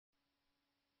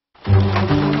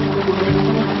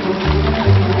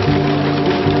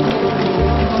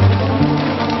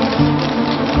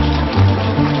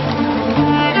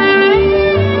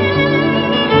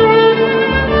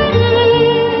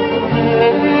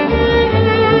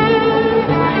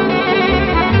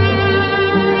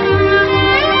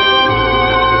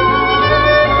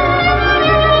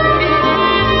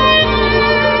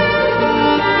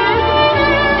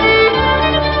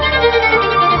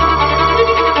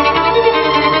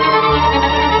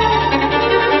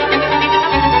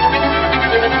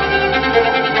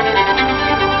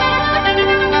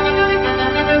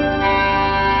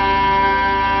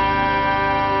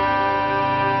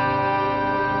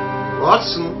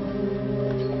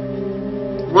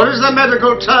What is the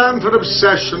medical term for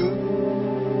obsession?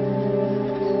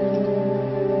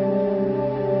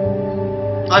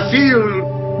 I feel,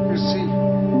 you see,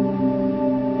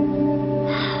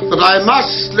 that I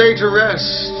must lay to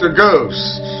rest a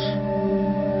ghost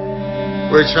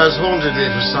which has haunted me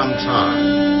for some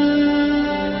time.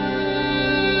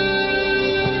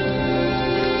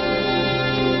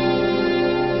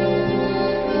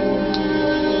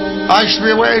 I shall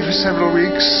be away for several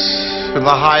weeks in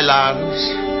the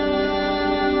Highlands.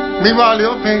 Meanwhile,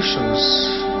 your patients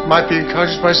might be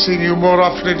encouraged by seeing you more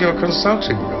often in your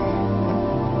consulting room.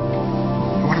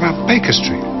 What about Baker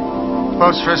Street?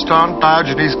 Post Restaurant,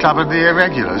 Diogenes Club, and the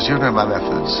Irregulars. You know my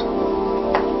methods.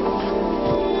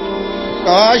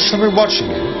 I shall be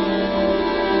watching you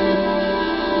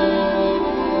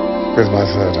with my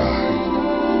third eye.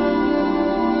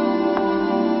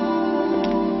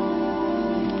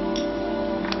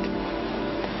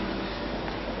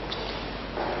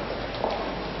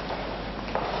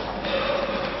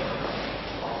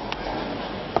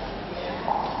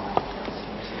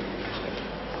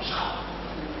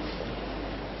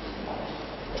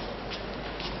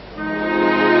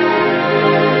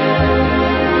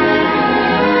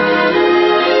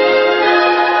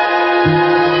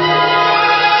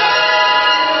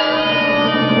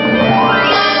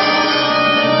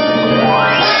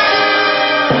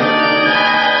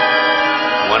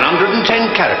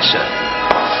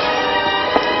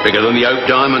 Bigger than the Oak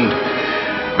Diamond.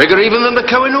 Bigger even than the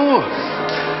Koh-i-Noor.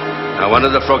 No wonder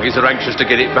the froggies are anxious to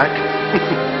get it back.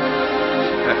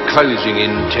 Closing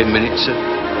in 10 minutes, sir.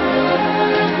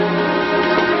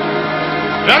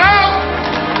 Hello!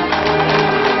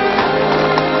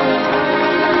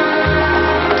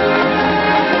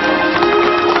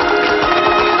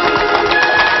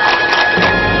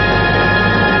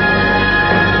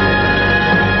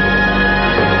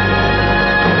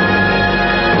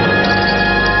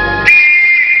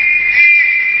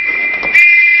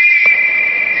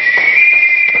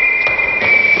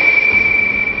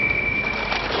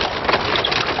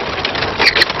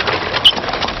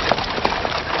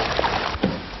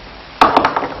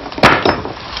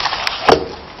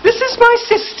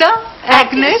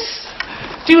 Agnes,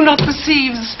 do you not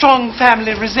perceive the strong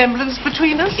family resemblance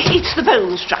between us? It's the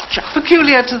bone structure.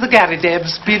 Peculiar to the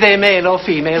Garridebs, be they male or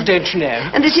female, don't you know?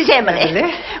 And this is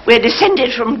Emily. We're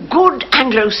descended from good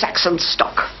Anglo-Saxon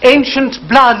stock. Ancient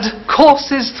blood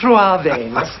courses through our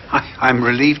veins. I'm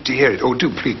relieved to hear it. Oh, do,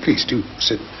 please, do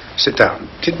sit down.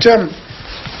 Did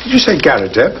you say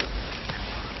Garrideb?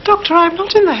 Doctor, I'm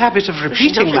not in the habit of repeating myself.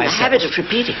 She's not in the habit of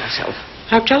repeating herself.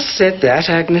 I've just said that,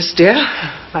 Agnes, dear.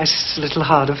 My sister's a little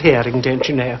hard of hearing, don't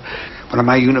you know? One of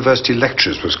my university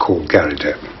lecturers was called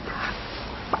Garrideb.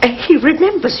 He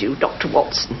remembers you, Dr.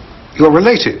 Watson. You're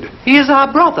related? He is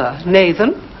our brother,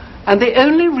 Nathan, and the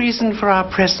only reason for our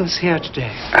presence here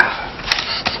today.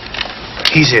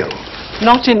 He's ill?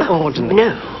 Not in ordinary.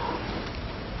 No.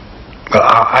 Well,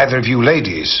 are either of you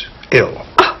ladies ill?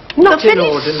 Not in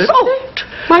ordinary.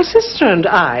 My sister and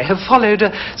I have followed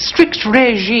a strict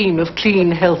regime of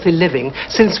clean, healthy living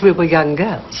since we were young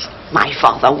girls. My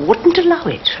father wouldn't allow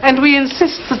it. And we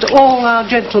insist that all our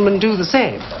gentlemen do the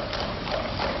same.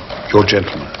 Your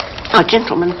gentlemen? Our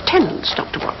gentlemen tenants,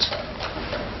 Dr. Watson.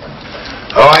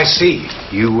 Oh, I see.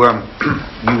 You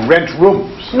rent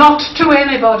rooms? Not to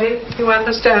anybody, you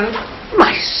understand?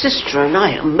 My sister and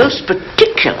I are most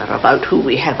particular about who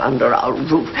we have under our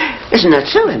roof. Isn't that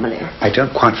so, Emily? I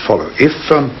don't quite follow.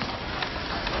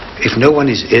 If no one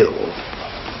is ill,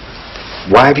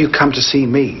 why have you come to see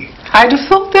me? I'd have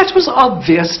thought that was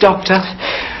obvious, Doctor.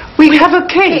 We have a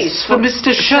case for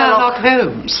Mr. Sherlock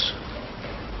Holmes.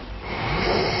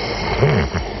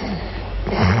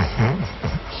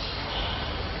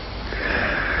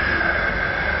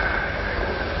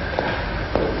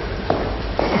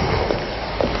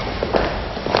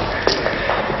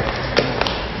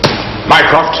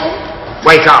 Mycroft,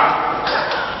 wake up.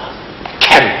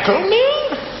 Temple me?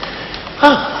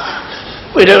 Oh,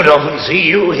 We don't often see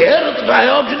you here at the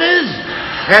Diogenes.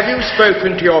 Have you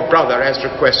spoken to your brother as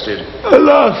requested?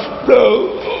 Alas,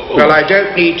 no. Well, I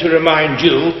don't need to remind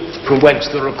you from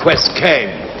whence the request came.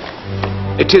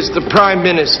 It is the Prime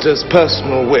Minister's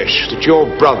personal wish that your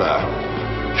brother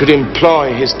should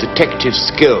employ his detective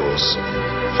skills,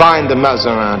 find the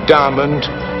Mazarin diamond,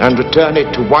 and return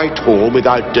it to Whitehall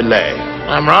without delay.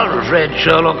 I'm rather afraid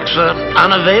Sherlock's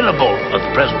unavailable at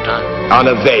the present time.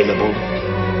 Unavailable?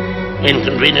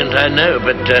 Inconvenient, I know,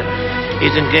 but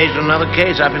he's engaged in another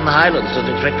case up in the Highlands.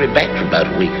 Doesn't expect to be back for about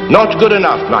a week. Not good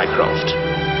enough, Mycroft.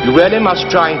 You really must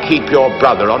try and keep your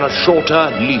brother on a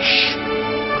shorter leash.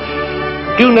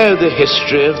 Do you know the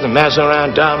history of the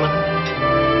Mazarin diamond?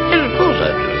 Yes, of course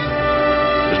I do.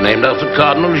 It was named after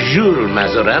Cardinal Jules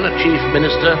Mazarin, a chief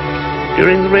minister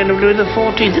during the reign of Louis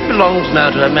XIV. It belongs now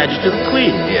to Her Majesty the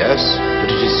Queen. Yes, but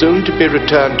it is soon to be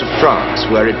returned to France,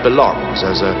 where it belongs,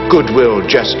 as a goodwill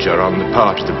gesture on the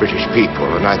part of the British people,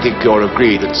 and I think you'll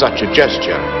agree that such a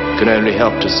gesture can only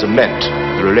help to cement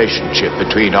the relationship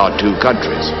between our two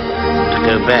countries. To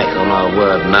go back on our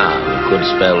word now could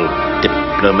spell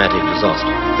diplomatic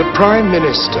disaster. The Prime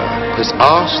Minister has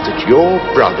asked that your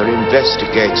brother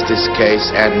investigates this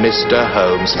case, and Mr.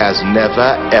 Holmes has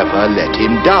never, ever let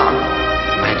him down.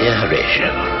 My dear Horatio,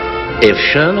 if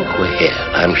Sherlock were here,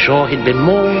 I'm sure he'd be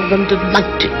more than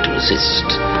delighted to assist.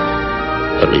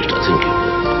 At least I think he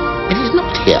would. But he's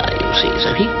not here, you see,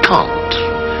 so he can't.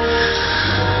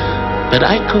 But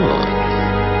I could.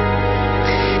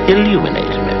 Illuminate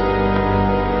him.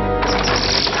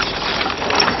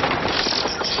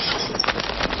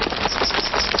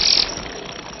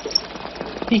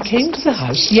 He came to the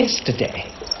house yesterday.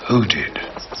 Who did?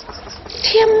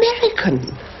 The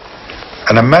American.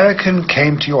 An American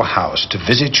came to your house to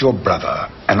visit your brother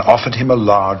and offered him a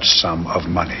large sum of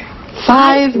money.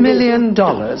 $5 million.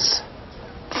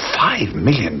 $5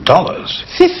 million?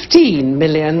 $15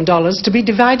 million to be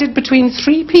divided between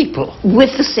 3 people.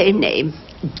 With the same name,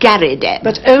 Garrideb.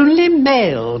 But only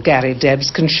male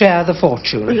Garridebs can share the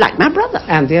fortune. Like my brother.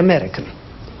 And the American.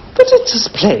 But it's as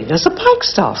plain as a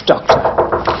pikestaff, Doctor.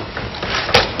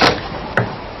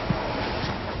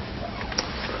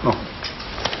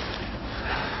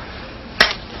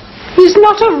 He's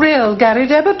not a real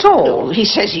Garrideb at all. Oh, he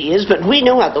says he is, but we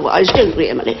know otherwise, don't we,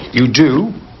 Emily? You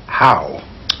do? How?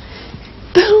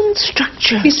 Bone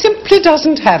structure. He simply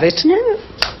doesn't have it. No.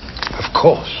 Of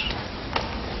course.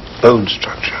 Bone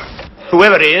structure.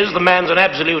 Whoever he is, the man's an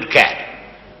absolute cat.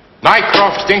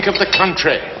 Mycroft, think of the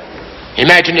country.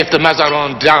 Imagine if the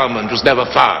Mazarin diamond was never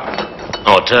found.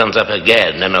 Or turns up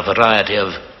again in a variety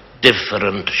of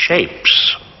different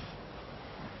shapes.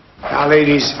 Now,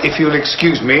 ladies, if you'll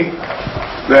excuse me,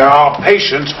 there are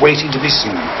patients waiting to be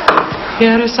seen.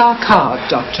 Here is our card,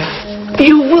 Doctor.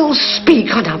 You will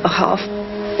speak on our behalf,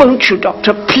 won't you,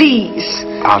 Doctor? Please.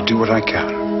 I'll do what I can.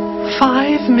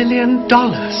 $5 million.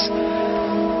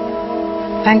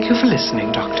 Thank you for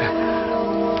listening, Doctor.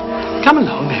 Come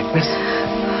along, Agnes.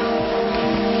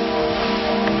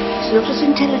 It's not as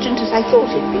intelligent as I thought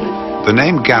it'd be. The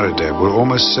name Garrideb will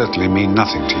almost certainly mean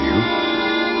nothing to you.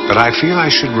 But I feel I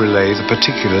should relay the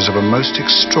particulars of a most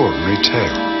extraordinary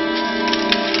tale.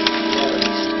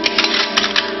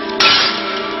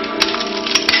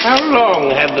 How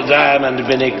long had the diamond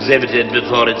been exhibited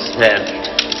before its theft?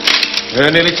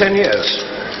 Nearly 10 years.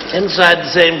 Inside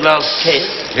the same glass case?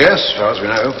 Yes, as far as we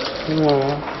know.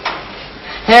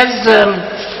 Has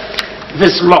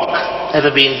this lock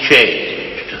ever been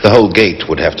changed? The whole gate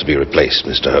would have to be replaced,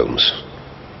 Mr. Holmes.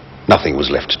 Nothing was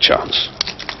left to chance.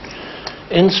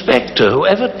 Inspector,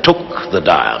 whoever took the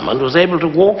diamond was able to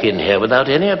walk in here without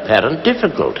any apparent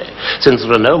difficulty. Since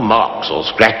there are no marks or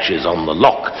scratches on the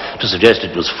lock to suggest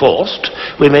it was forced,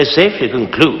 we may safely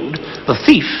conclude the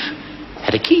thief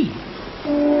had a key.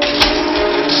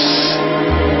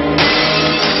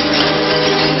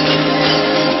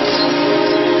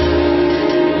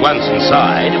 Once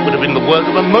inside, it would have been the work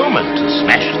of a moment to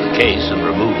smash the case and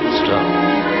remove the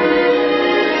stone.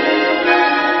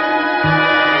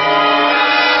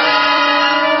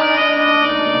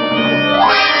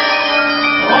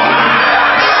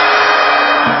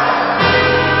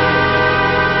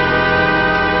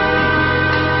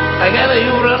 I gather you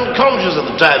were unconscious at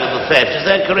the time of the theft, is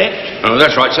that correct? Oh,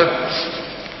 that's right, sir.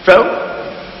 So?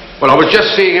 Well, I was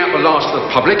just seeing out the last of the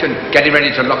public and getting ready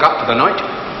to lock up for the night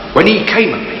when he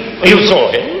came at me. You saw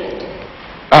him?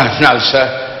 No, sir.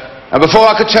 Before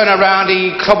I could turn around,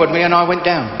 he clobbered me and I went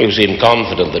down. You seem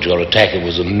confident that your attacker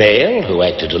was a male who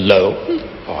acted alone.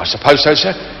 Oh, I suppose so,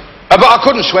 sir. But I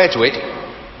couldn't swear to it.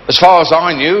 As far as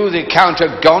I knew, the count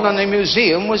had gone and the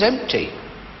museum was empty.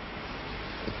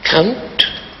 The Count?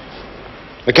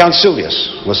 The Count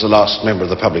Sylvius was the last member of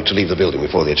the public to leave the building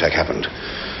before the attack happened.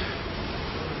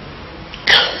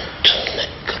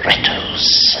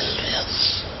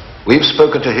 Sylvius. We've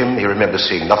spoken to him. He remembers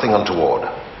seeing nothing untoward.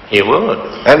 He would.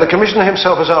 And the Commissioner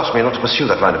himself has asked me not to pursue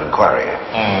that line of inquiry.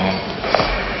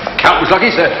 Count was lucky,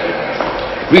 sir.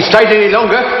 If we stayed any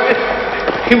longer,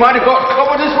 he might have got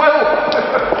covered as well.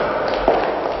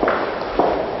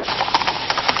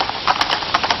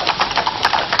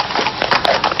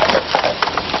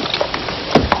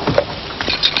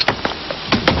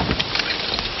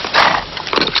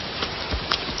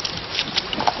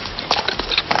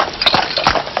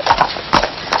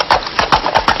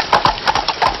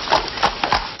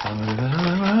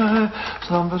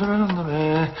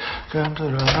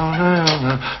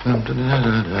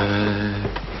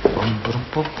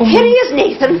 Here he is,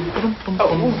 Nathan.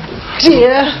 Oh,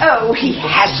 dear. Oh, he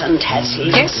hasn't, has he?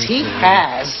 Yes, he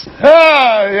has.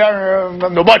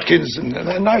 Watkins,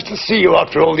 nice to see you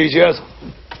after all these years.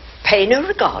 Pay no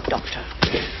regard, Doctor.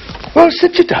 Well,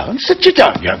 sit you down,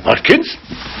 young Watkins.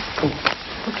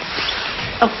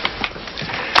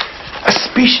 A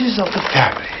species of the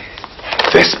family,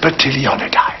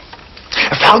 Vespertilionidae.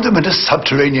 I found them in a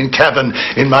subterranean cavern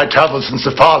in my travels in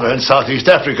Safala and Southeast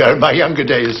Africa in my younger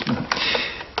days.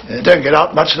 Don't get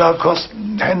out much now, of course.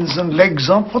 Hands and legs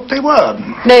aren't what they were.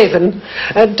 Nathan,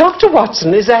 Dr.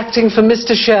 Watson is acting for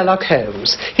Mr. Sherlock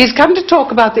Holmes. He's come to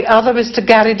talk about the other Mr.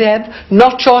 Garrideb,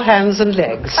 not your hands and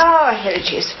legs. Ah, here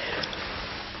it is.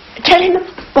 Tell him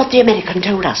what the American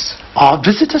told us. Our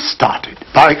visitor started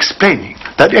by explaining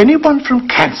that anyone from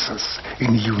Kansas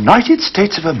in the United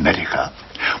States of America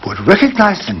would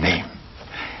recognize the name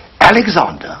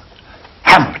Alexander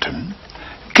Hamilton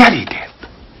Garrideb.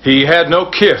 He had no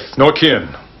kith nor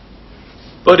kin,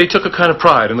 but he took a kind of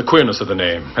pride in the queerness of the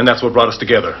name, and that's what brought us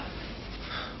together.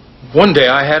 One day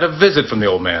I had a visit from the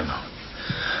old man.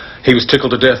 He was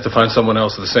tickled to death to find someone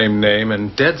else with the same name,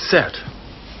 and dead set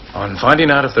on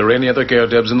finding out if there were any other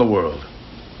Garridebs in the world.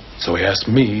 So he asked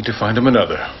me to find him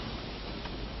another.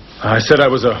 I said I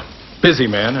was a busy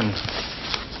man and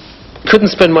couldn't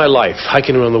spend my life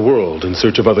hiking around the world in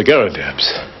search of other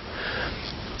Garridebs.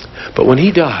 But when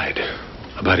he died,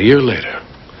 about a year later,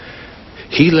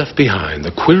 he left behind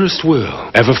the queerest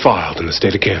will ever filed in the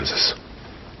state of Kansas.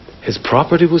 His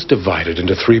property was divided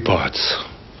into 3 parts,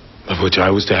 of which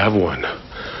I was to have 1,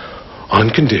 on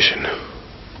condition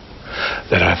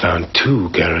that I found 2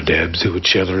 Garridebs who would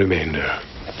share the remainder.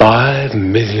 $5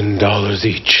 million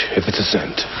each, if it's a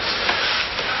cent.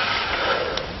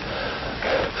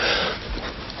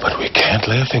 But we can't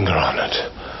lay a finger on it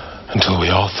until we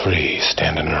all 3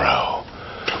 stand in a row.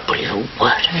 Don't believe a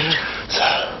word of it.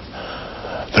 Sir,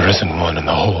 there isn't one in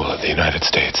the whole of the United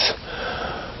States.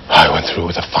 I went through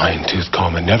with a fine-tooth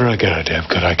comb and never a Garrideb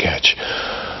could I catch.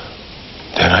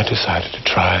 Then I decided to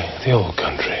try the old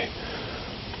country.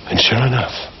 And sure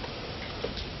enough,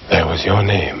 there was your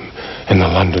name in the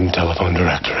London telephone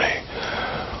directory.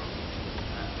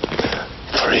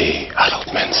 3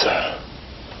 adult men, sir.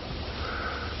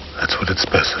 That's what it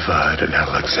specified in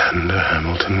Alexander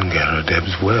Hamilton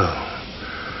Garrideb's will.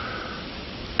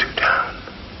 2 down,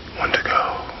 1 to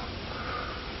go.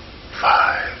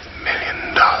 $5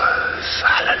 million.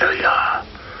 Hallelujah.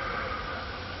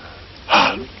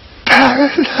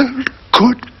 Unparalleled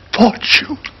good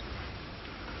fortune.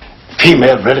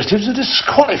 Female relatives are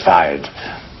disqualified.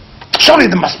 Surely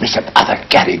there must be some other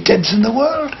Garridebs in the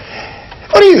world.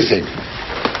 What do you think?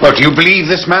 Well, do you believe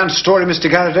this man's story, Mr.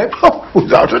 Garrideb? Oh,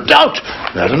 without a doubt.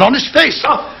 There's an honest face.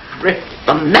 Oh,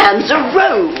 the man's a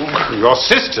rogue. Your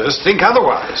sisters think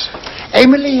otherwise.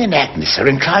 Emily and Agnes are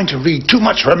inclined to read too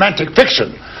much romantic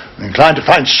fiction. Inclined to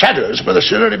find shadows where there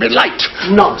should only be light.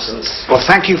 Nonsense. Well,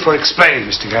 thank you for explaining,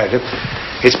 Mr. Garrideb.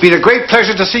 It's been a great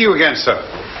pleasure to see you again, sir.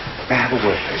 May I have a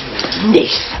word, please?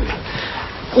 Nathan.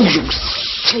 Oh, you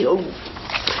silly old...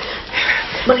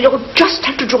 Well, you'll just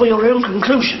have to draw your own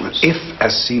conclusions. If,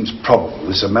 as seems probable,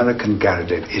 this American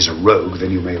Garrideb is a rogue,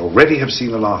 then you may already have seen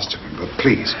the last of him. But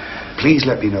please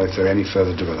let me know if there are any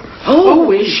further developments. Oh,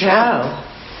 we shall.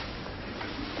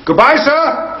 Goodbye,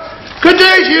 sir. Good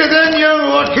day to you then, young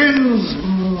Watkins.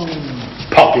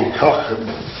 Poppycock and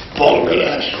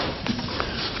balderdash.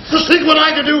 Just think what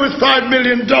I could do with $5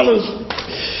 million.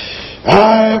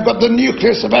 I've got the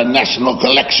nucleus of a national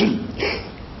collection.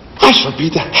 I shall be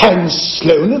the Hans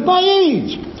Sloane of my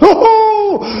age.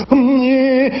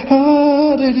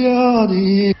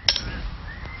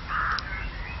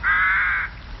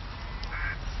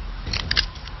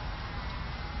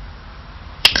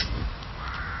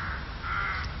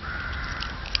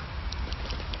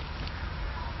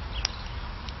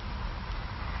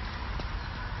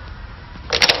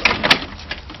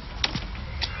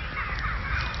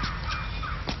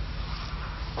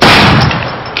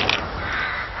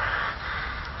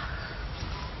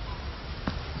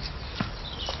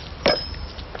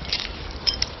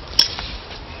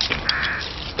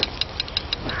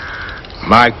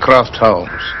 Mycroft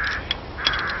Holmes.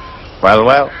 Well,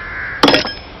 well.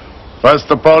 First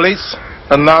the police,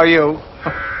 and now you.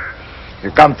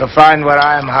 You come to find where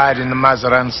I am hiding the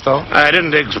Mazarin store? I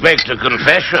didn't expect a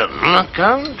confession,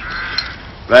 Count.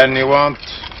 Then you won't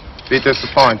be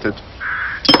disappointed.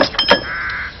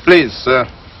 Please, sir,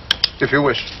 if you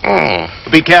wish.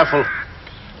 Be careful.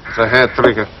 It's a hair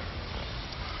trigger.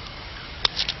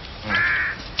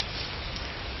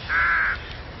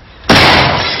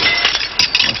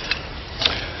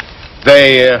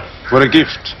 They were a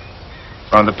gift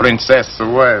from the Princess of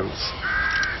Wales.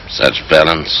 Such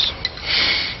balance,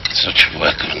 such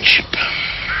workmanship.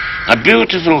 A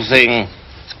beautiful thing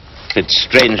fits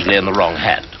strangely in the wrong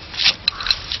hand.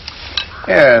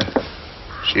 Yeah,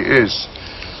 she is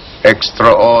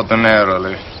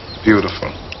extraordinarily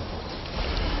beautiful.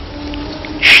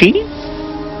 She?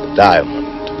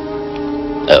 Diamond.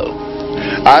 Oh.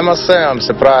 I must say I'm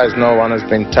surprised no one has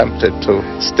been tempted to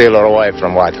steal her away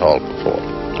from Whitehall before.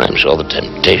 I'm sure the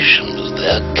temptation was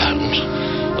there, Count.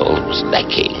 All that was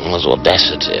lacking was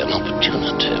audacity and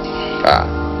opportunity.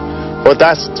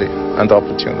 Audacity and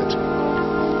opportunity.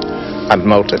 And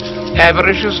motive.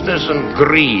 Avariciousness and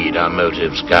greed are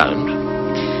motives, Count.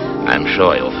 I'm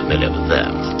sure you're familiar with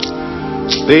them.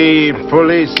 The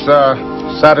police are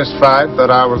satisfied that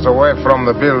I was away from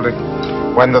the building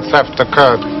when the theft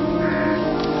occurred.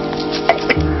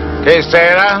 Okay,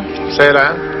 Sarah.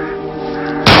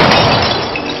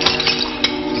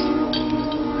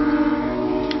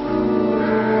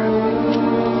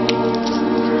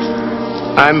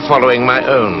 I'm following my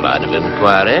own line of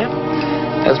inquiry,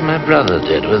 as my brother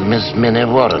did with Miss Minnie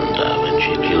Warrender when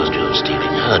she accused you of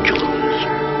stealing her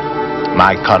jewels.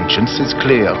 My conscience is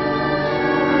clear.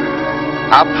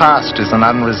 Our past is an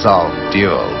unresolved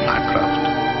duel, Mycroft.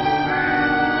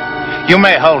 You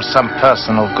may hold some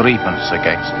personal grievance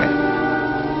against me,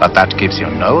 but that gives you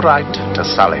no right to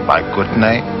sully my good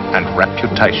name and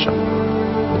reputation.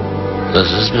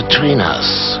 This is between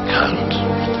us, Count.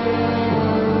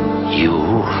 You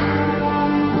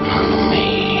and me.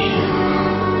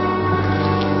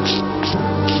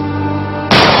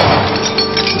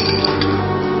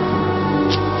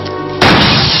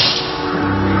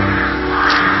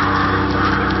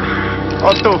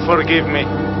 Oh, do forgive me.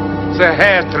 It's a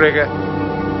hair trigger.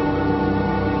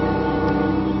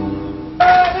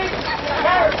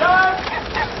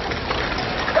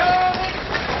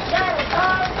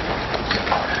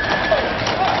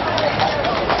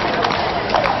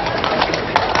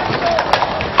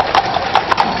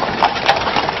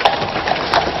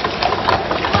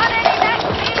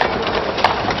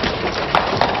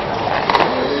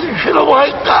 Should have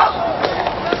waked up.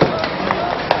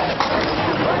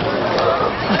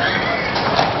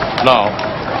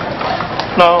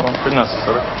 No, won't be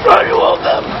necessary. Right, you walk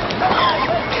up.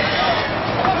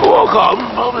 Walk on,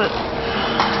 Bobby.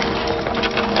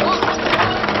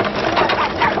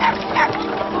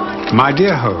 My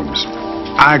dear Holmes,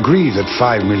 I agree that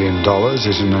 $5 million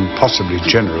is an impossibly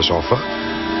generous offer.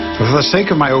 But for the sake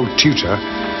of my old tutor,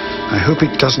 I hope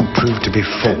it doesn't prove to be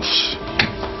false.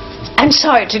 I'm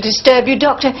sorry to disturb you,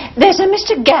 Doctor. There's a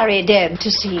Mr. Garrideb to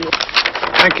see you.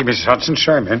 Thank you, Mrs. Hudson.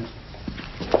 Show him in.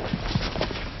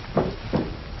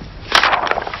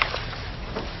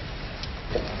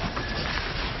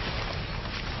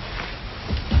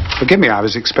 Forgive me, I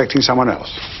was expecting someone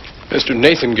else. Mr.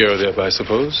 Nathan Garrideb, I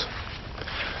suppose.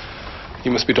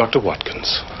 You must be Dr.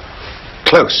 Watkins.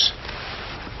 Close.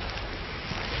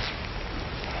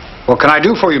 What can I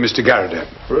do for you, Mr. Garrideb?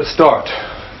 For a start,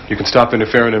 you can stop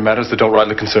interfering in matters that don't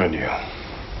rightly concern you.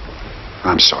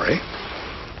 I'm sorry.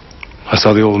 I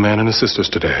saw the old man and his sisters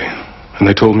today, and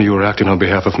they told me you were acting on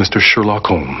behalf of Mr. Sherlock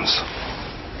Holmes.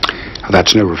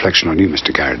 That's no reflection on you,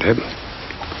 Mr. Garrideb.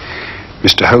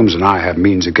 Mr. Holmes and I have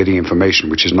means of getting information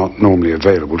which is not normally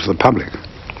available to the public.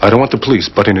 I don't want the police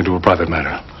butting into a private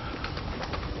matter.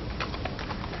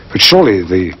 But surely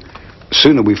the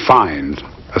sooner we find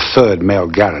a third male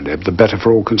Garrideb, the better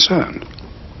for all concerned.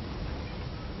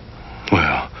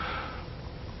 Well,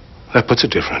 that puts it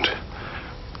different.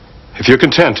 If you're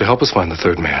content to help us find the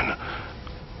third man,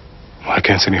 well, I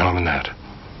can't see any harm in that.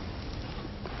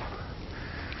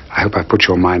 I hope I put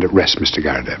your mind at rest, Mr.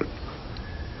 Garrideb.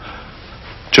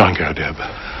 John Garrideb.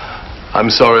 I'm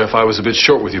sorry if I was a bit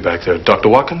short with you back there. Dr.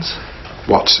 Watkins?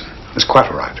 Watson. That's quite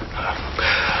all right.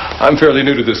 I'm fairly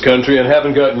new to this country and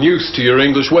haven't gotten used to your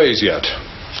English ways yet.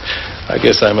 I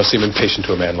guess I must seem impatient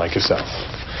to a man like yourself.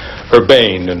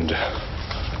 Urbane and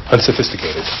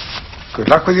unsophisticated. Good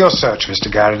luck with your search,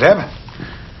 Mr. Garrideb.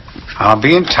 I'll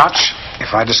be in touch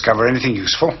if I discover anything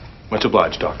useful. Much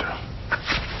obliged, Doctor.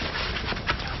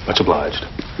 Much obliged.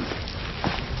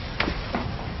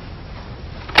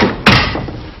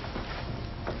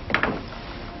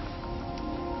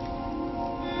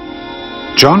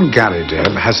 John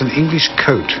Garrideb has an English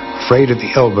coat, frayed at the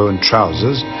elbow and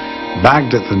trousers,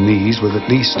 bagged at the knees with at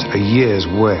least a year's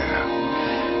wear.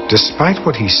 Despite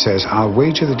what he says, I'll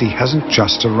wager that he hasn't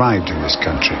just arrived in this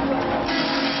country.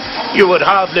 You would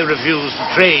hardly refuse to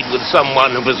trade with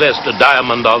someone who possessed a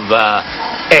diamond of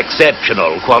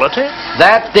exceptional quality?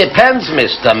 That depends,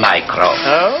 Mr. Mycroft.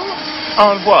 Oh?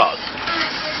 On what?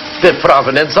 The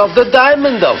provenance of the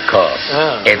diamond, of course.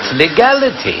 Oh. Its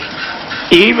legality.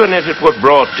 Even if it were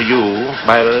brought to you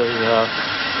by a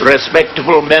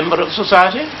respectable member of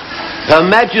society? Her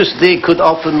Majesty could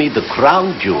offer me the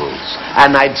crown jewels,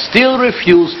 and I'd still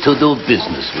refuse to do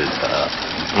business with her.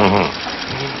 Mm-hmm.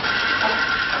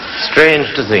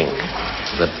 Strange to think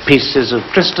that pieces of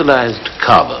crystallized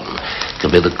carbon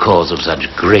can be the cause of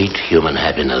such great human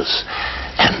happiness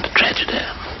and tragedy.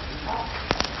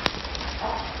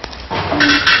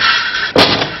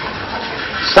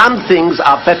 Some things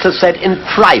are better said in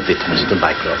private, Mr.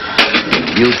 Mycroft.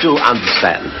 You do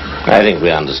understand. I think we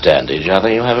understand each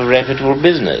other. You have a reputable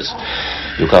business.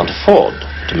 You can't afford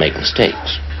to make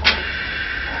mistakes.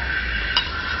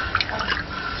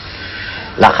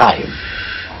 L'chaim.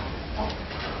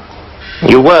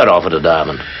 You were offered a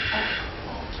diamond.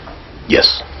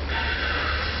 Yes.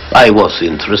 I was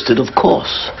interested, of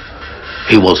course.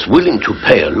 He was willing to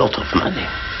pay a lot of money.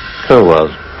 Who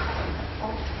was?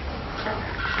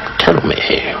 Tell me.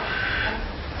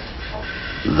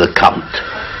 The Count.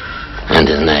 And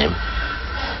his name?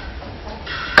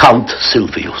 Count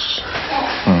Silvius.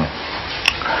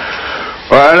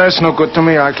 Well, that's no good to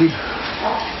me, Aki.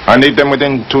 I need them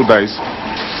within 2 days.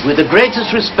 With the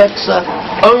greatest respect, sir,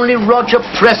 only Roger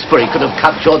Presbury could have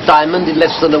cut your diamond in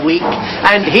less than a week,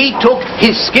 and he took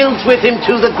his skills with him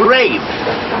to the grave.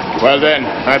 Well then,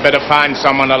 I better find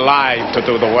someone alive to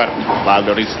do the work while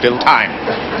there is still time.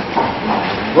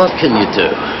 What can you do?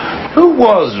 Who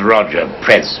was Roger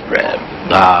Presbury?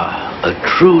 A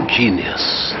true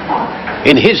genius.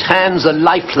 In his hands, a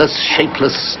lifeless,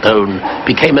 shapeless stone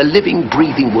became a living,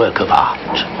 breathing work of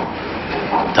art.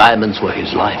 Diamonds were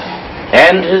his life.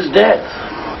 And his death.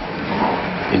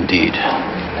 Indeed.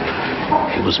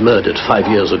 He was murdered 5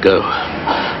 years ago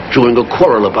during a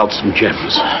quarrel about some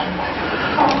gems.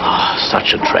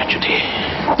 Such a tragedy.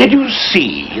 Did you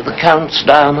see the Count's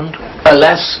diamond?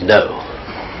 Alas, no.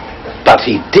 But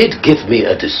he did give me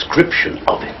a description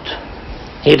of it.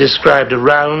 He described a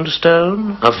round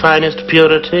stone of finest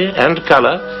purity and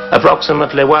color,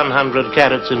 approximately 100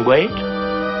 carats in weight.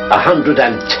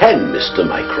 110, Mr.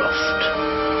 Mycroft.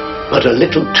 But a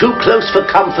little too close for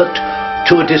comfort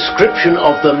to a description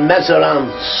of the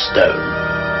Mazarin stone.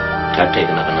 I've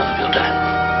taken up enough of your time.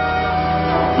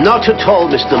 Not at all,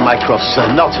 Mr. Mycroft, sir,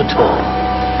 not at all.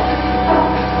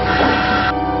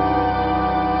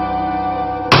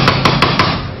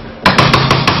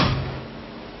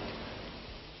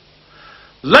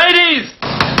 Ladies!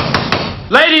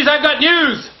 Ladies, I've got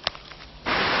news!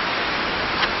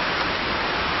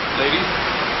 Ladies,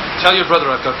 tell your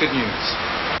brother I've got good news.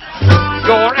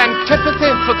 Your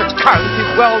antipathy for the Count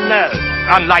is well known.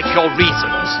 Unlike your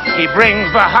reasons, he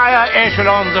brings the higher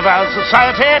echelons of our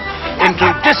society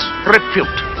into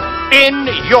disrepute. In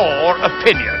your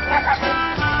opinion.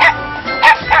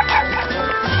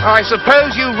 I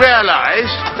suppose you realize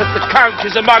that the Count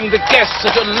is among the guests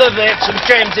at Olivier at St.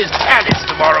 James's Palace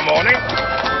tomorrow morning.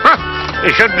 He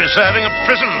should be serving a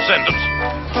prison sentence.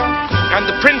 And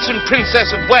the Prince and Princess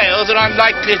of Wales are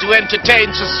unlikely to entertain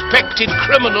suspected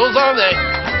criminals, are they?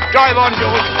 Drive on,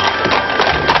 George.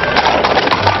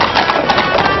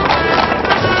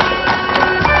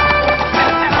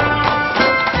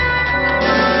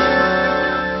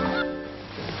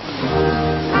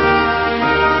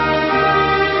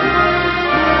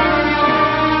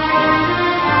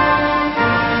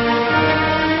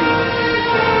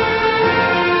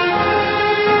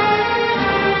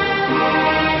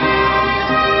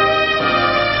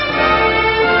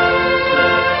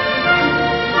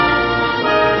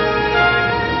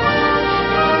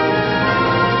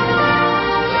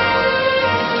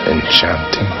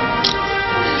 Enchanting.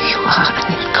 You are an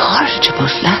incorrigible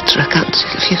flatterer, Count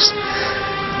Silvius.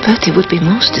 Bertie would be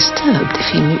most disturbed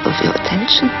if he knew of your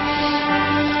attention.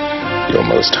 Your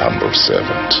most humble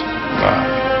servant.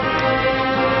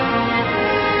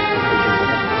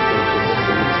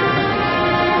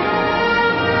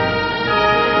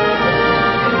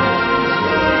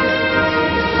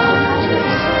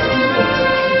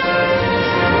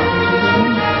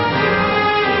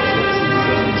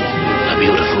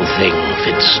 Thing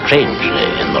fits strangely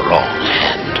in the wrong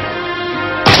hand.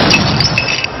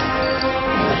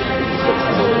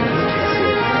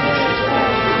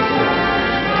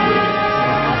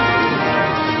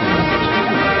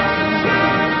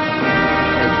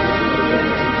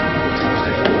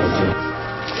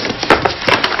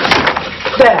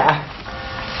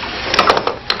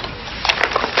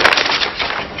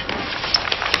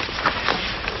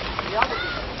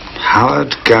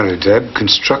 Garrideb,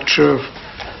 constructor of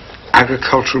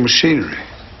agricultural machinery.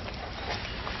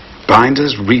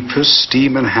 Binders, reapers,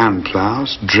 steam and hand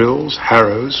plows, drills,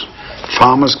 harrows,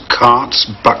 farmers' carts,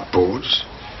 buckboards,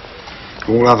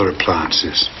 all other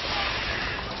appliances.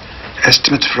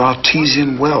 Estimates for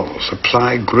artesian wells,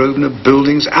 apply Grosvenor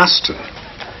Buildings, Aston.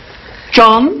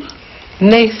 John,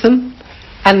 Nathan,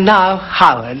 and now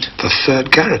Howard. The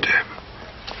third Garrideb.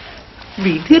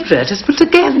 Read the advertisement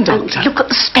again, Doctor. Look at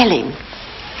the spelling.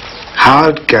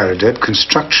 Howard Garrideb,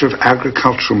 constructor of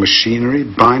agricultural machinery,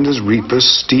 binders, reapers,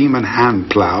 steam and hand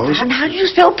plows. And how do you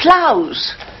spell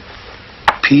plows?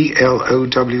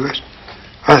 P-L-O-W-S.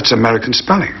 Oh, that's American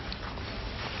spelling.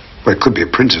 Well, it could be a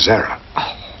printer's error.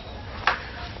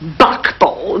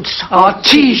 Buckboards.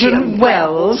 Artesian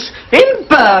wells in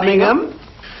Birmingham.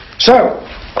 So,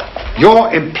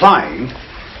 you're implying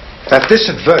that this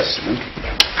advertisement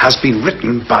has been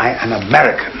written by an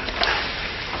American,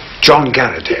 John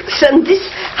Garrideb. And this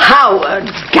Howard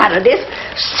Garrideb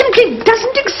simply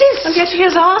doesn't exist. And yet he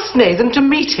has asked Nathan to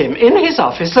meet him in his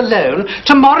office alone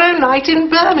tomorrow night in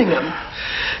Birmingham.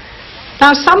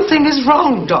 Now, something is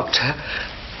wrong, Doctor.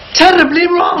 Terribly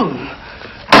wrong.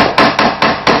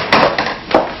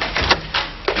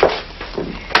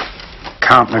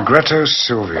 Count Negretto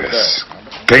Silvius.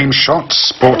 Game shot,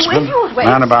 sportsman, Wait.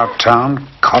 man about town,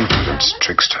 confidence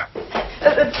trickster.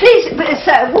 Please,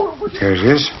 sir. Here it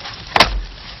is.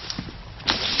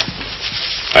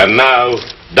 And now,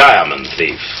 diamond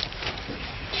thief.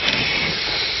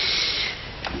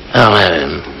 I'll have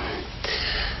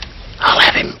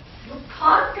him. You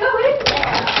can't go in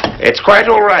there. It's quite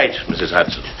all right, Mrs.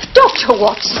 Hudson. Dr.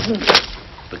 Watson.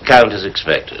 The Count is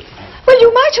expected. Well,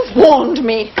 you might have warned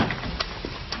me.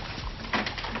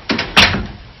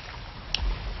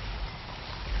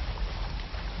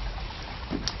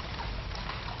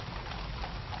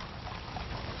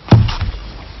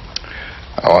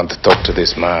 I want to talk to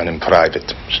this man in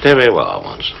private. Stay where you are,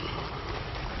 Watson.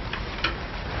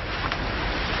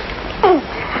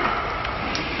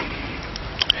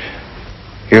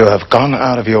 You have gone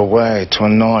out of your way to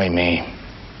annoy me.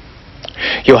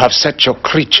 You have set your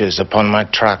creatures upon my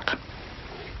track.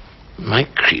 My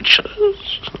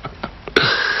creatures?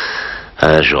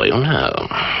 I assure you no.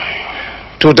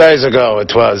 2 days ago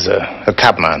it was a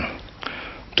cabman.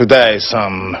 Today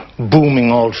some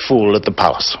booming old fool at the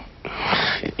palace.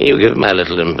 You give my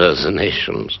little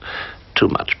impersonations too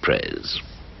much praise.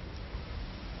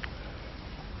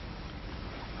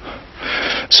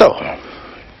 So,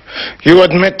 you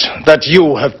admit that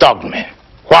you have dogged me.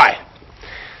 Why?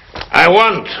 I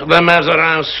want the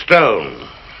Mazarin stone.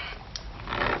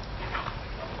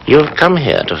 You've come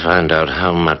here to find out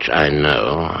how much I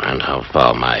know and how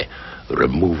far my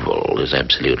removal is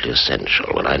absolutely essential.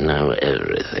 Well, I know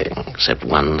everything except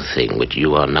one thing which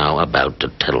you are now about to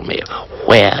tell me.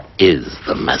 Where is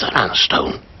the Mazarin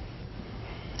stone?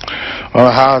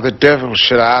 Well, how the devil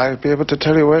should I be able to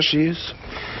tell you where she is?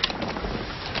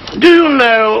 Do you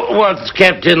know what's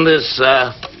kept in this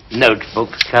notebook,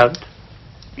 Count?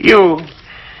 You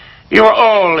are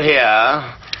all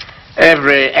here.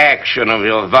 Every action of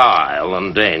your vile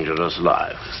and dangerous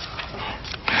life.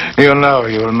 You know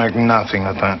you will make nothing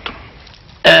of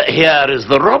that. Here is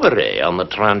the robbery on the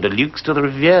Train de Luxe to the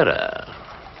Riviera.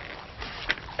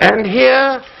 And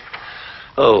here,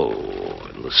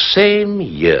 in the same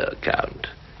year, Count,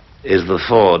 is the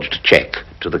forged check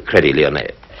to the Crédit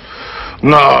Lyonnais.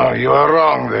 No, you are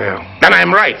wrong there. And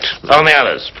I'm right on the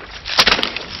others.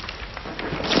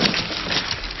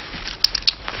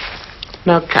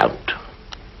 Now, Count,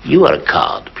 you are a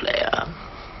card player.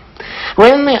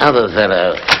 When the other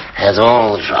fellow has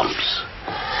all the trumps,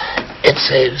 it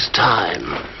saves time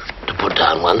to put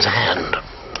down one's hand.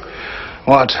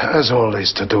 What has all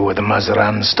this to do with the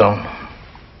Mazarin stone?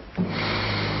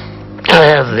 I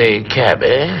have the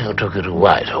cabby who took you to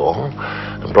Whitehall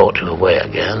and brought you away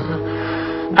again.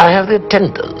 I have the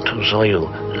attendant who saw you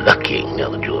lurking near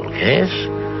the jewel case.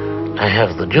 I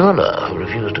have the jeweler who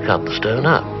refused to cut the stone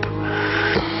up.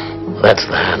 That's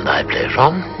the hand I play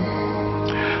from.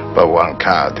 But one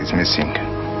card is missing.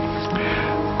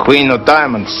 Queen of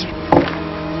Diamonds.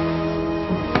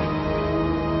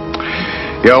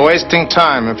 You're wasting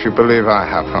time if you believe I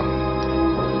have her.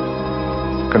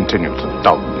 Continue to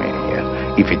dog me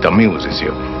if it amuses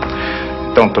you.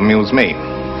 Don't amuse me.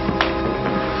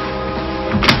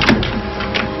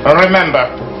 And remember,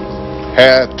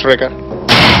 hair trigger.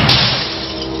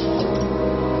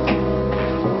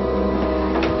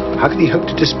 How can he hope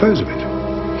to dispose of it?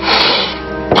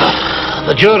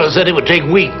 The jeweler said it would take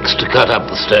weeks to cut up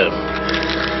the stone.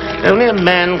 Only a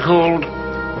man called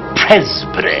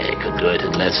Presbury could do it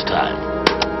in less time.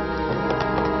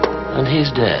 and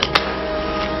he's dead.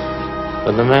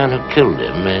 But the man who killed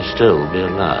him may still be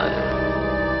alive.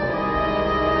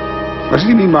 What did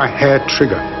he mean by hair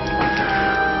trigger?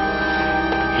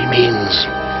 He means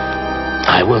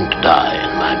I won't die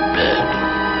in my bed.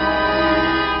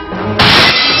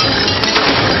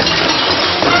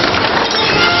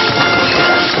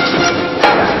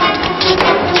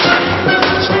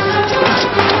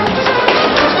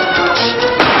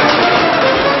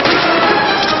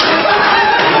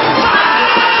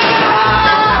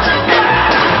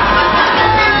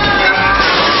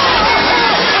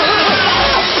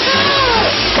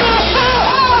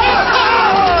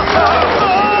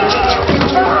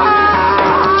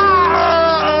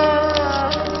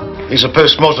 These are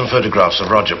post-mortem photographs of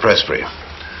Roger Presbury.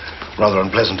 Rather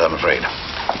unpleasant, I'm afraid.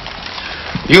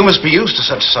 You must be used to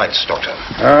such sights, Doctor.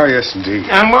 Oh, yes, indeed.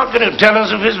 And what can you tell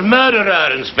us of his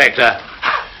murderer, Inspector?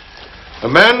 A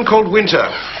man called Winter.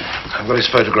 I've got his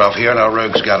photograph here in our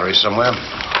rogues gallery somewhere.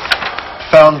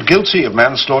 Found guilty of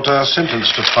manslaughter,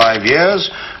 sentenced to 5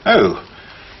 years. Oh,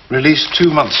 released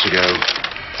 2 months ago.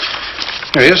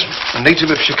 Here he is, a native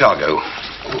of Chicago.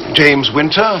 James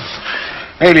Winter,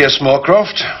 alias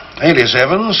Mycroft, alias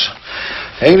Evans,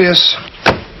 alias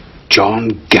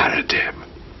John Garrideb.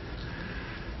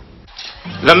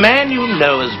 The man you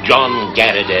know as John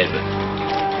Garrideb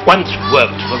once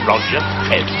worked for Roger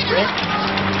Presbury.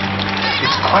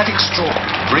 It's quite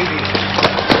extraordinary, really.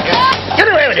 Get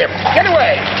away with him! Get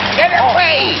away! Get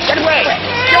away! Get away!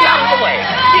 Get out of the way!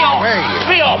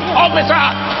 Be off! Officer!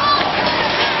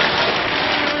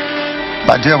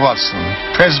 My dear Watson,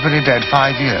 Presbury dead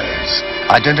 5 years.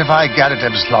 Identify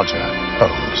Garrideb's lodger,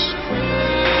 Holmes.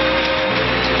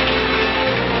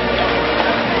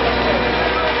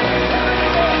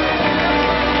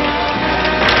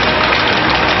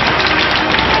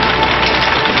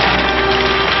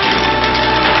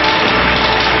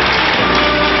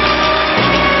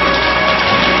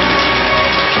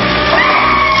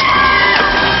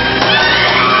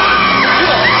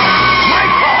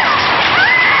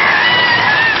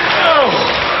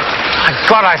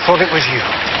 God, I thought it was you.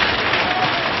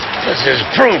 This is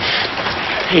proof.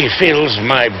 He feels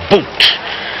my boot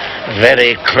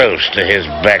very close to his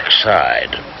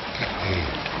backside.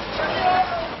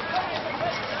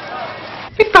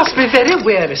 It must be very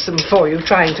wearisome for you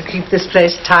trying to keep this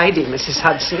place tidy, Mrs.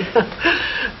 Hudson.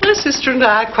 My sister and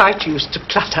I are quite used to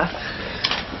clutter.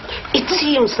 It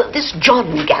seems that this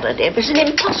John Garrideb is an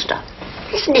imposter.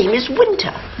 His name is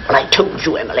Winter. Well, I told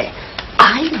you, Emily.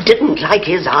 I didn't like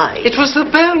his eye. It was the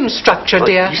bone structure,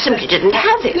 dear. You simply didn't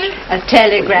have it. A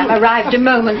telegram arrived a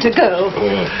moment ago.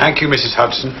 Thank you, Mrs.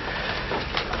 Hudson.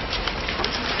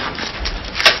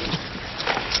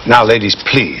 Now, ladies,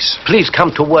 please. Please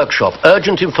come to workshop.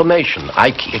 Urgent information.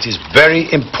 Ike. It is very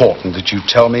important that you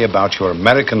tell me about your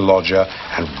American lodger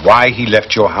and why he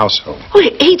left your household. Well,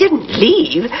 he didn't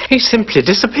leave. He simply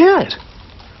disappeared.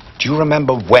 Do you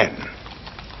remember when?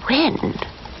 When?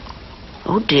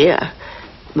 Oh, dear.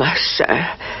 Must, 4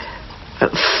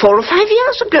 or 5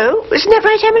 years ago. Isn't that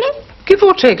right, Emily? Give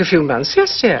or take a few months,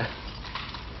 yes, dear.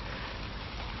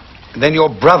 Then your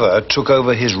brother took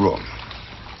over his room.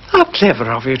 How clever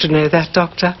of you to know that,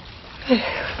 Doctor.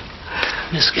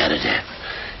 Miss Garrideb.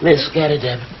 Miss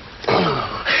Garrideb.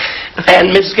 Oh.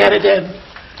 And Miss Garrideb.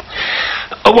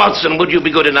 Watson, would you be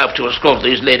good enough to escort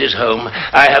these ladies home?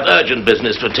 I have urgent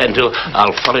business to attend to.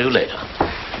 I'll follow you later.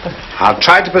 I'll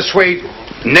try to persuade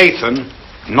Nathan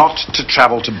not to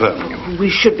travel to Birmingham. We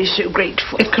should be so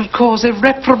grateful. It could cause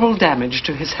irreparable damage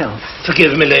to his health.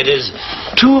 Forgive me, ladies.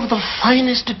 2 of the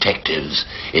finest detectives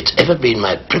it's ever been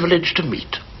my privilege to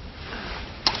meet.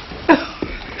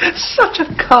 Such a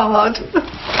card.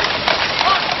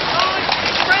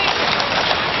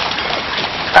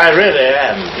 I really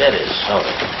am very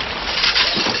sorry.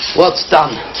 What's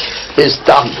done is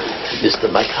done, Mr.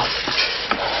 Mycroft.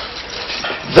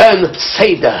 Van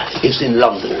Seder is in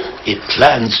London. He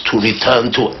plans to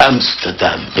return to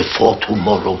Amsterdam before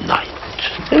tomorrow night.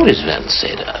 Who is Van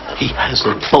Seder? He has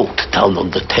a boat down on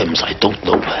the Thames, I don't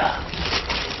know where.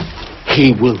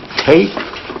 He will take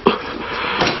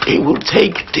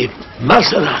the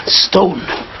Mazarin stone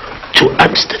to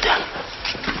Amsterdam.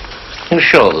 I'm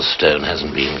sure the stone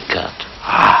hasn't been cut.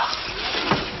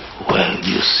 Well,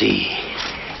 you see,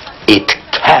 it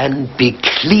can be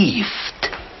cleaved.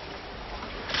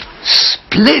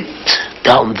 Split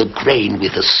down the grain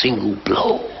with a single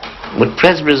blow. Would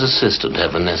Presbury's assistant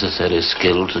have the necessary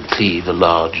skill to cleave a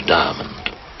large diamond?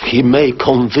 He may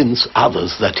convince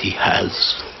others that he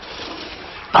has,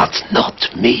 but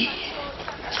not me.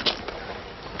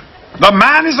 The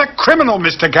man is a criminal,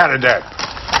 Mr. Garrideb.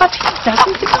 But he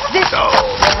doesn't exist.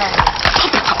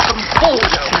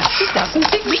 He doesn't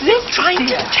exist. We're trying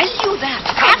to tell you that.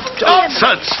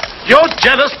 Nonsense! You're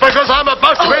jealous because I'm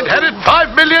about to inherit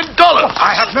 $5 million.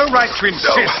 I have no right to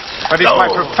insist, but it's my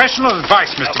professional advice,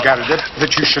 Mr. Garrideb,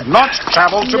 that you should not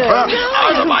travel to Birmingham.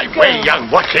 Out of my way, young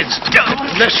Watkins,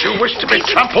 unless you wish to be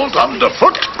trampled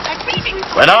underfoot.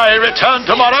 When I return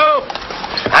tomorrow,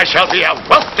 I shall be a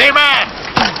wealthy man.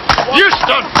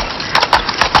 Euston!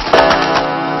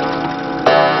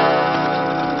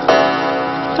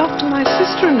 Doctor, my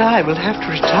sister and I will have to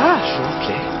retire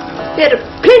shortly. There are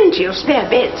plenty of spare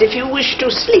beds if you wish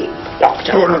to sleep,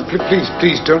 Doctor. Oh, no,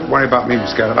 please don't worry about me,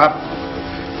 Miss Garrideb.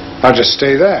 I'll just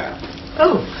stay there.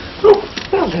 Oh, well,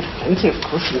 there are plenty of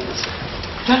cushions.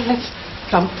 Now, let's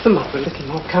plump them up a little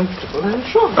more comfortable, I'm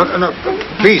sure. No,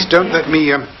 please don't let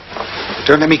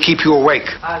me keep you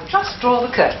awake. I'll just draw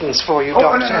the curtains for you,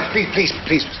 Oh, Doctor. no, please,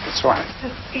 it's fine.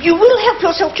 You will help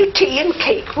yourself to tea and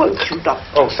cake, won't you, Doctor?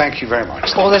 Oh, thank you very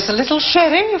much. Or there's a little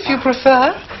sherry, if you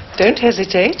prefer. Don't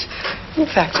hesitate. In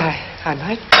fact, I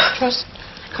might just...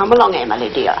 Come along, Emily,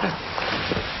 dear.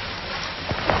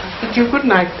 Bid you good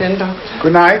night, then, Doctor.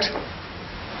 Good night.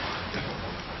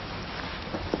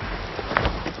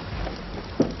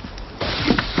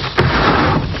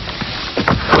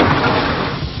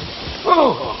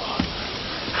 Oh.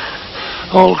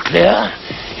 All clear,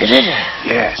 is it?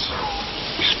 Yes.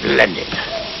 Splendid.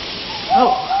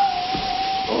 Oh.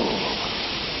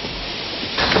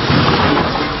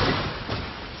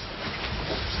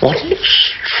 What an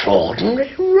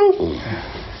extraordinary room.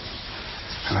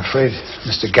 I'm afraid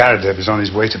Mr. Garrideb is on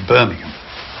his way to Birmingham.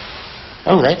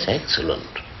 Oh, that's excellent.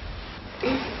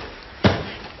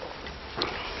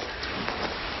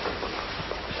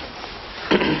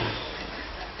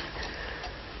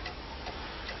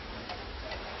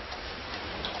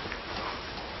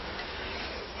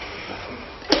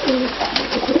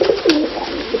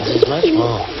 This is much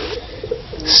more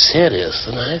serious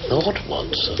than I thought,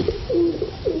 Watson.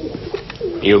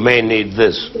 You may need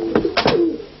this.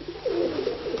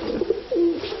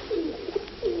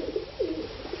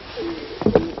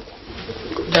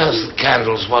 Douse the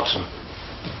candles, Watson.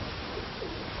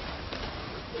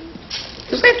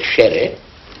 Is that sherry?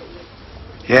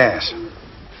 Yes.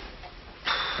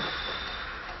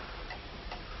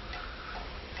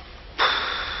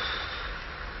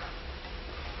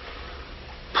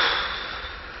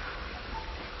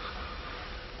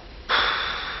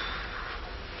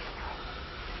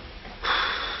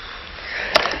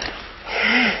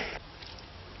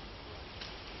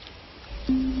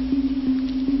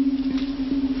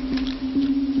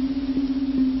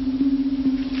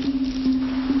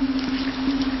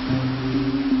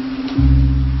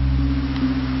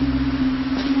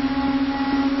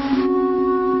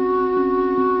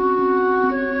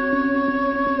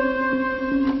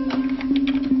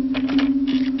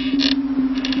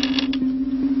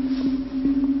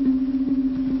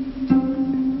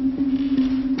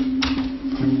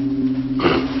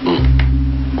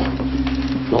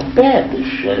 Bad, this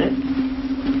sherry.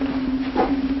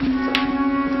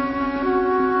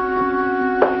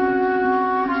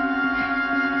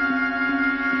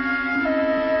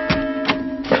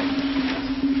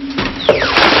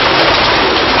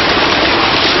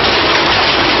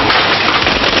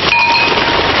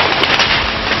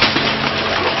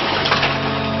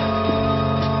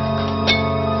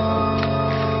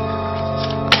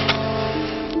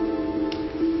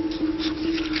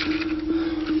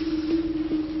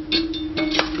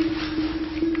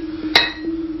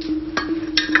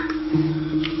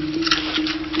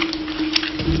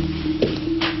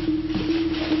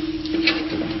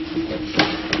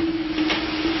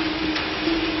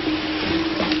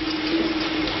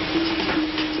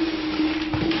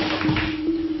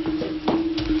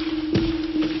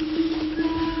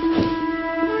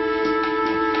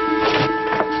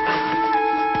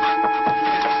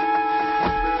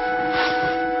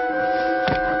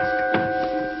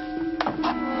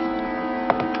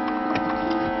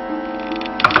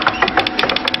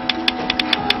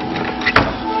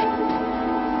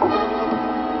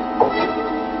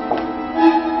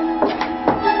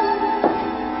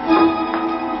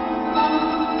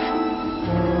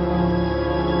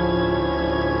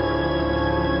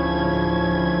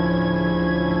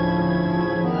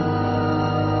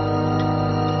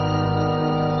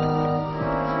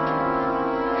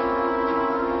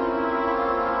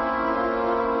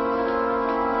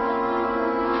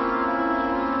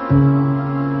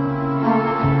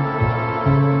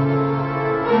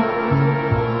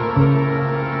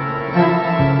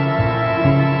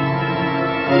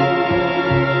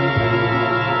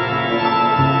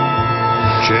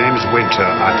 Winter,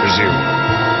 I presume.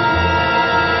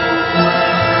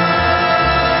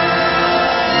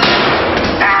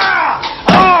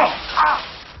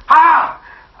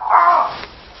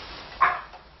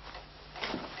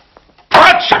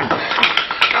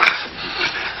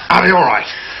 Are you all right?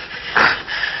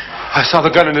 I saw the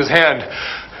gun in his hand.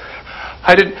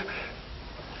 I didn't...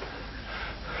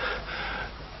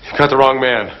 You got the wrong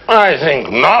man. I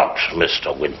think not,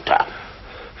 Mr. Winter.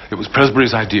 It was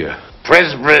Presbury's idea.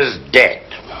 Presbury's dead.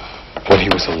 When he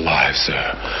was alive, sir.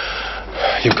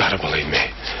 You've got to believe me.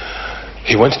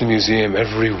 He went to the museum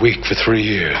every week for 3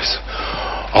 years.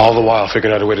 All the while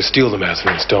figuring out a way to steal the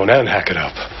Mazarin stone and hack it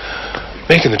up.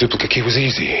 Making the duplicate key was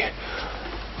easy.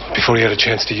 Before he had a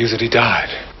chance to use it, he died.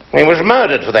 He was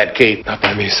murdered for that key. Not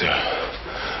by me, sir.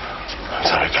 I'm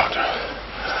sorry, Doctor.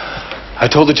 I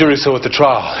told the jury so at the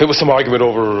trial. It was some argument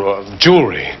over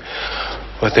jewelry.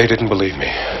 But they didn't believe me.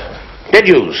 Did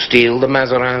you steal the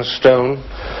Mazarin stone?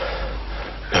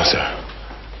 No, sir.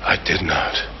 I did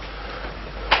not.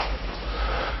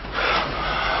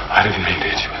 I didn't mean to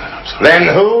hit you with it. I'm sorry. Then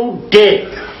who did?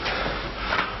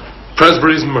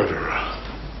 Presbury's murderer.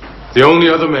 The only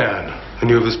other man who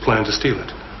knew of his plan to steal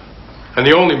it. And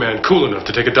the only man cool enough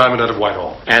to take a diamond out of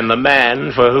Whitehall. And the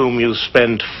man for whom you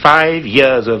spent 5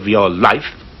 years of your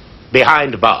life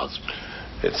behind bars.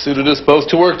 It suited us both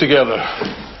to work together.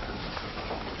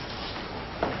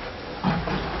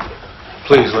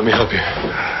 Please, let me help you.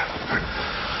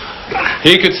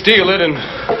 He could steal it, and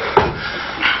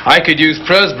I could use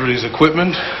Presbury's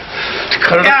equipment to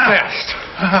cut it up fast.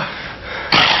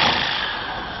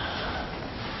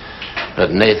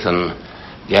 But Nathan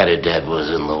Garrideb was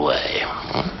in the way.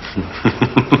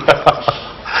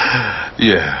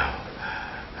 Yeah.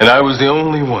 And I was the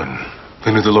only one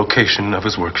who knew the location of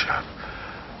his workshop.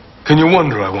 Can you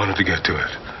wonder I wanted to get to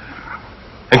it?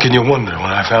 And can you wonder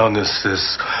when I found this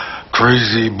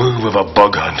crazy boob of a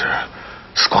bug hunter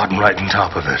squatting right on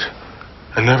top of it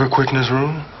and never quit in his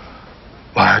room?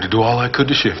 Well, I had to do all I could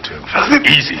to shift him.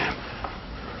 Easy.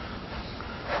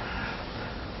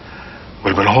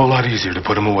 Would have been a whole lot easier to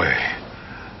put him away.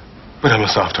 But I'm a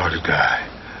soft-hearted guy.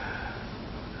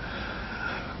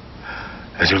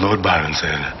 As your Lord Byron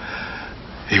said,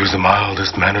 he was the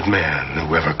mildest mannered man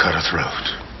who ever cut a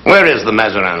throat. Where is the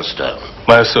Mazarin stone?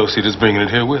 My associate is bringing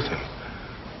it here with him.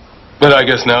 But I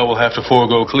guess now we'll have to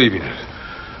forego cleaving it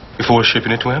before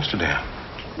shipping it to Amsterdam.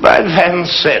 By Van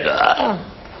Sedder?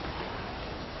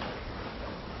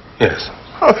 Yes.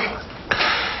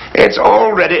 It's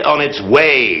already on its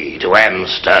way to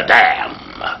Amsterdam.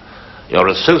 Your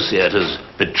associate has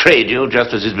betrayed you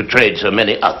just as he's betrayed so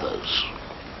many others.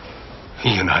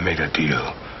 He and I made a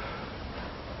deal.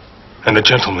 And a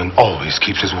gentleman always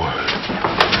keeps his word.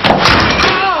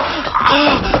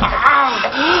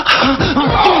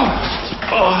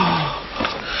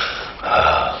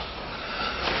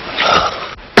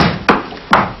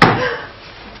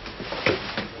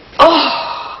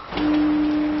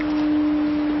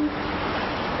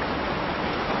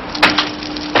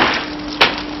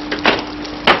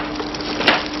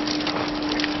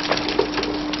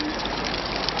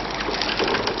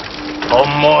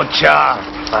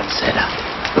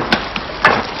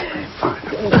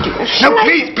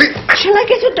 Shall I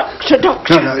get a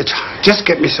doctor? No, just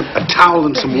get me a towel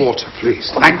and some water,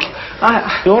 please. Thank you.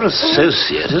 Your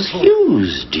associate has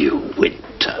used you,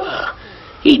 Winter.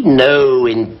 He'd no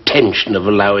intention of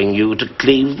allowing you to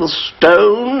cleave the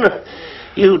stone.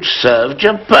 You'd served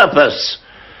your purpose.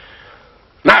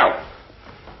 Now,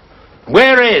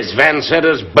 where is Van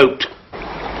Sedder's boat?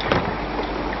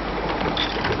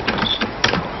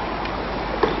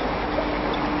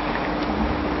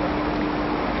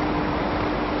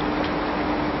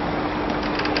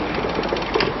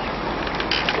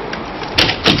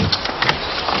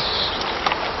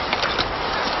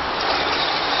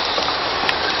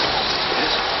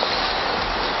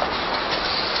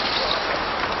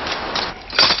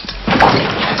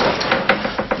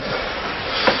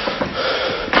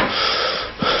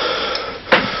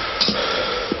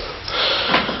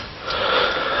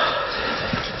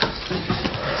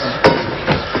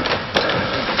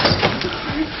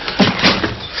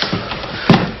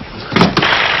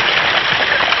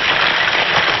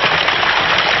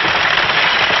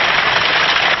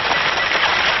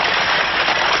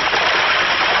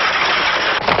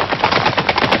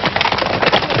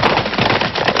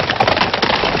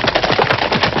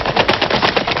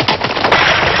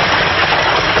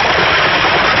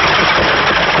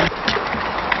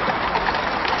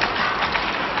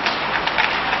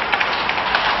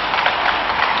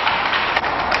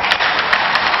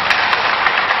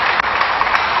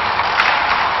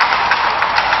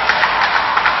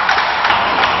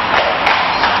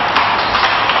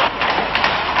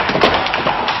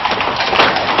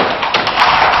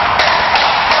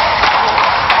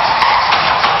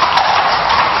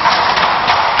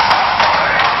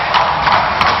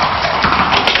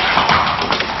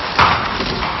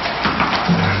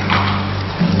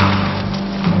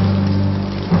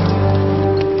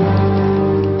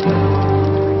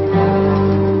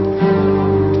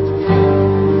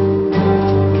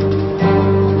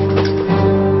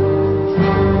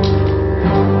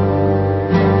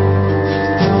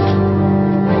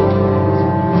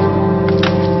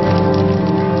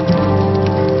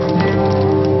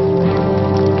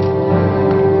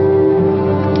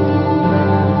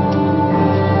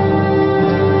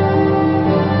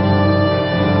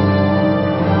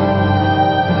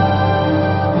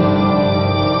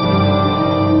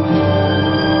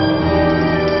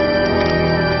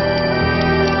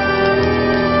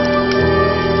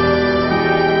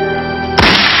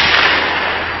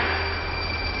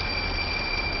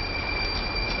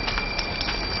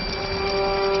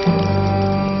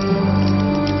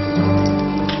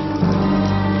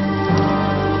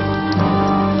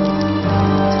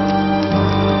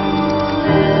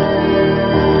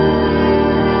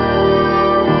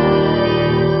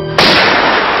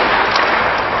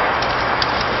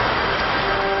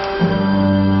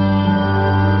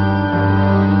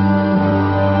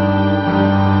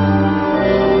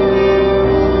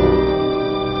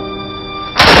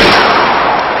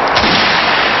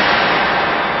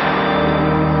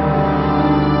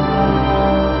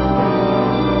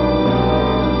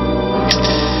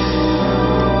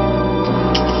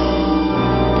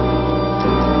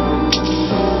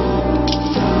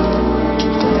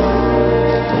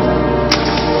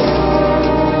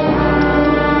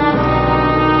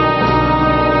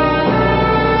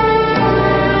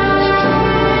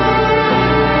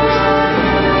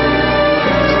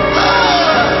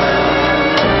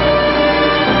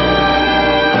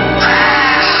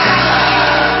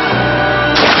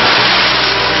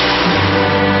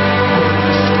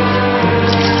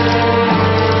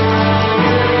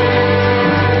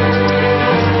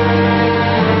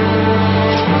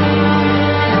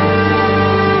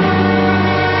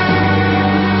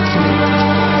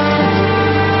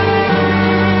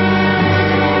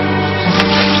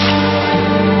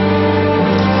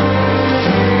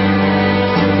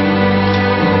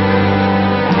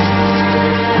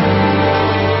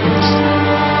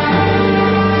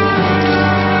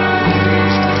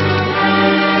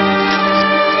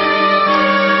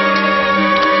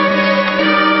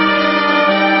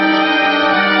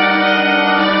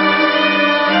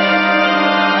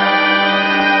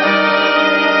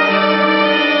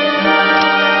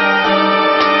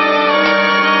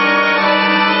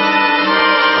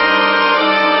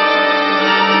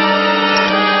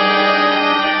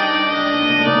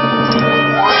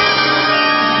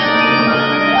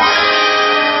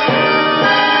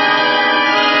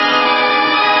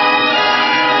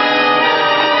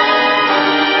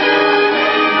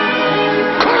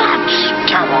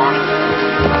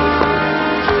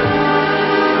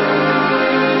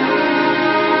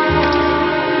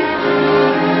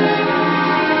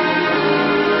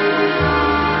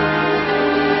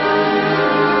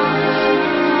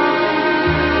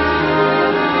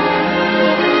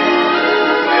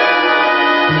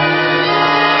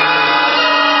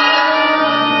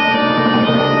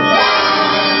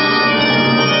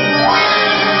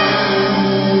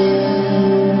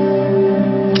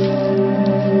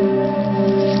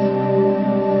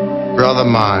 another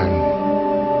mine.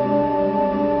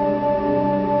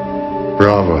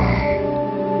 Bravo.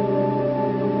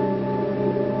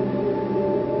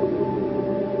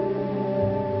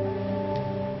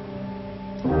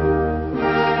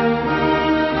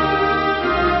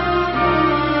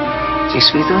 Je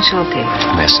suis enchanté.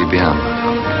 Merci bien.